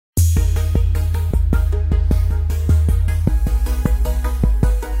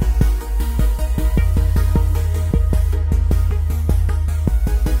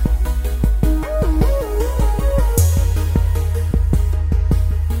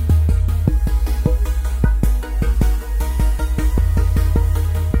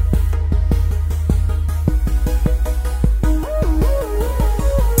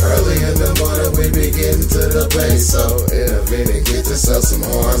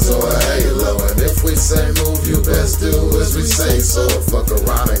horns or a halo. And if we say move, you best do as we say. So fuck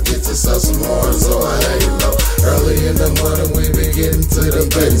around and get yourself some horns or a halo. Early in the morning we be getting to the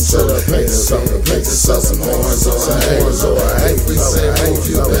Paysoe. Get yourself some horns or a halo. If we say move,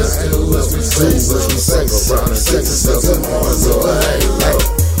 you best do as we say. So fuck around and get yourself some horns or a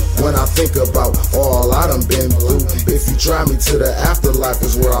halo. When I think about all I done been through, if you try me to the afterlife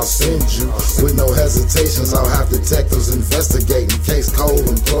is where I'll send you. With no hesitations, I'll have detectives investigating. Case cold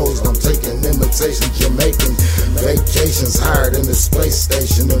and closed, I'm taking imitations. Jamaican vacations hired in the space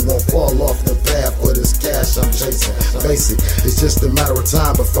station and won't fall off the path for this cash I'm chasing. Basic, it's just a matter of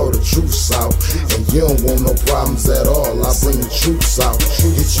time before the truth's out. And you don't want no problems at all, I bring the truths out.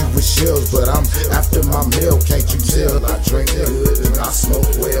 Hit you with shells, but I'm after my meal. Can't you tell? I drink good and I smoke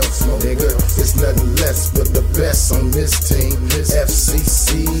well. Nigga, it's nothing less but the best on this team.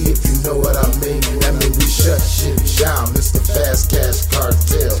 FCC, if you know what I mean. That mean we shut shit down. It's the fast cash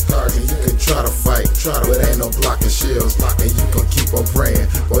cartel. And you can try to fight, but ain't no blocking shells. And you can keep on praying,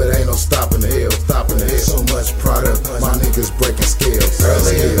 but ain't no stopping the hell. So much product, my niggas breaking scales.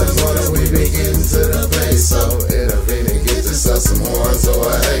 Early in the morning we be getting to the Paysoe. Intervene and get yourself some horns or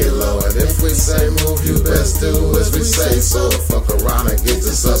a halo. And if we say move, you best do as we say. So fuck around and get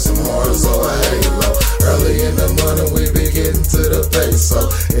yourself some horns or a halo. Early in the morning we be getting to the Paysoe.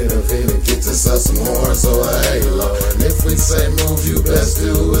 Intervene and get yourself some horns or a halo. And if we say move, you best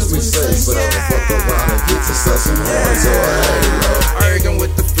do as we say. So fuck around and get yourself some horns or a halo. Arrogant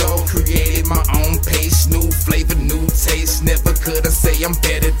with the flow, created my own pace, new flavor, new taste. Never could I say I'm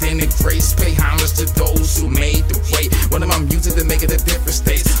better than the grace. Pay homage to those who made the way. One of my music to make it a different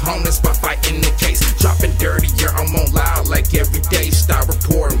state. Homeless by fighting the case, dropping dirty, yeah, I'm on loud like every day. Start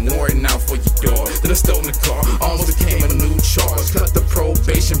reporting, warning out for your door. Then I stole the car, almost became a new charge. Cut the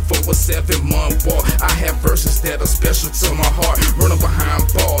probation for a 7-month war. I have verses that are special to my heart. Running behind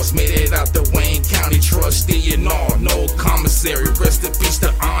bars, made it out the Wayne County trustee and all. No commissary, rest in peace to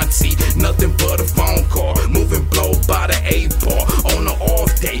auntie. Nothing but a phone call, moving blow by the 8-ball. On the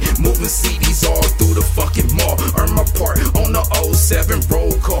off day, moving CDs all through the fucking mall. Earn my part on the 07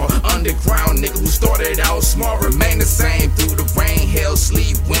 roll call. Underground nigga who started out small, remain the same through the rain, hell,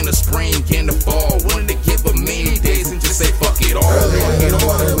 sleep, winter, spring, and the fall. Wanted to give up many days and just say fuck it all. Early in the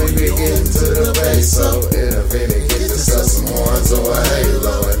morning we be getting to the Paysoe. Intervene and get yourself some horns or a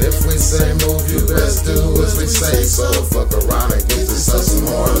halo. And if we say move, you best do as we say. So fuck around and get yourself some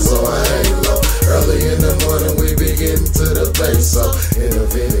horns or a halo. Early in the morning we be getting to the Paysoe.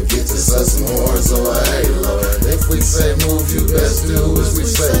 Intervene and get yourself some horns or a halo. And if we say move, you best do as we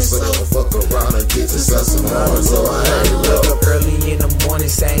say. So fuck around and get yourself some horns or a halo. Early in the morning,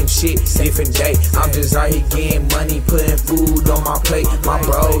 same shit, different day. I'm just out here getting money, putting food on my plate. My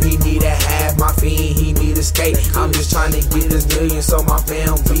bro, he need a half, my fiend, he need a skate. I'm just trying to get this million so my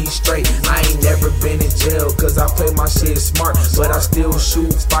fam be straight. I ain't never been in jail, cause I play my shit smart. But I still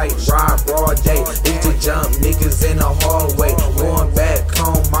shoot, fight, ride, broad day. Used to jump niggas in the hallway. Going back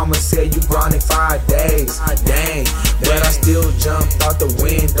home, mama said you grinding 5 days. Dang, but I still jumped out the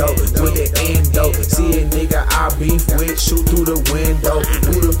window with the endo. See a nigga I beef with, shoot through the window.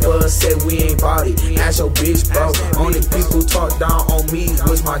 Who the fuck said we ain't body? Ask your bitch, bro. Only people talk down on me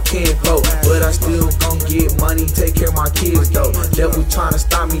was my kinfolk. But I still gon' get money, take care of my kids though. Devil tryna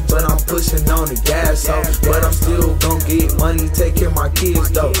stop me, but I'm pushing on the gas, so. But I'm still gon' get money, take care of my kids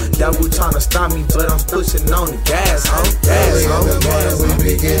though. Devil tryna stop me, but I'm pushing on the gas, ho. Early in the morning we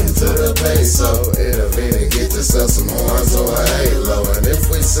be getting to the Paysoe. Intervene and get yourself some horns or a halo. And if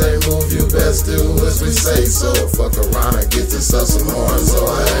we say move, you best do as we say. So fuck around and get yourself some horns or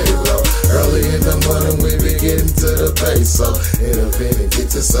a halo. Early in the morning we be getting to the Paysoe. Intervene and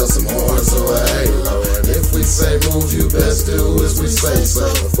get yourself some horns or a halo. And if we say move, you best do as we say. So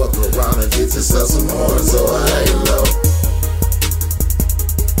fuck around and get yourself some horns or a halo.